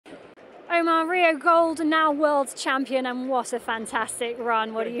Omar, Rio Gold, now world champion, and what a fantastic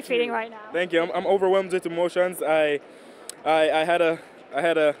run. What are you feeling right now? Thank you. I'm overwhelmed with emotions. I had a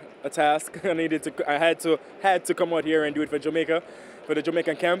task. I had to come out here and do it for Jamaica, for the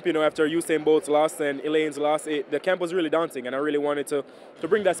Jamaican camp. You know, after Usain Bolt's loss and Elaine's loss, the camp was really daunting, and I really wanted to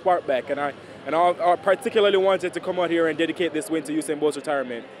bring that spark back. And I particularly wanted to come out here and dedicate this win to Usain Bolt's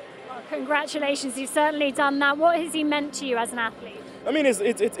retirement. Well, congratulations, you've certainly done that. What has he meant to you as an athlete? I mean,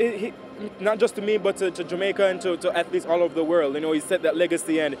 not just to me, but to Jamaica and to athletes all over the world. You know, he set that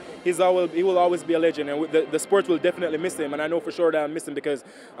legacy, and he will always be a legend. And the sport will definitely miss him. And I know for sure that I miss him because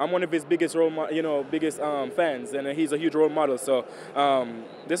I'm one of his biggest fans, and he's a huge role model. So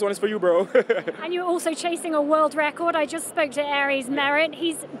this one is for you, bro. And you're also chasing a world record. I just spoke to Aries Merritt.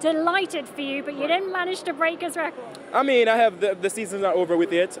 He's delighted for you, but you didn't manage to break his record. I mean, the season's not over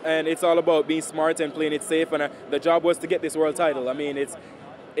with yet, and it's all about being smart and playing it safe. And the job was to get this world title. I mean,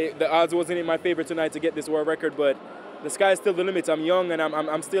 the odds wasn't in my favor tonight to get this world record, but the sky is still the limit. I'm young, and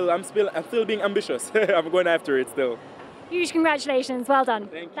I'm still being ambitious. I'm going after it still. Huge congratulations, well done.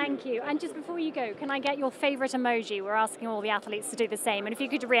 Thank you. And just before you go, can I get your favorite emoji? We're asking all the athletes to do the same, and if you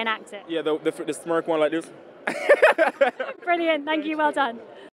could reenact it. Yeah, the smirk one like this. Brilliant, thank you, well done.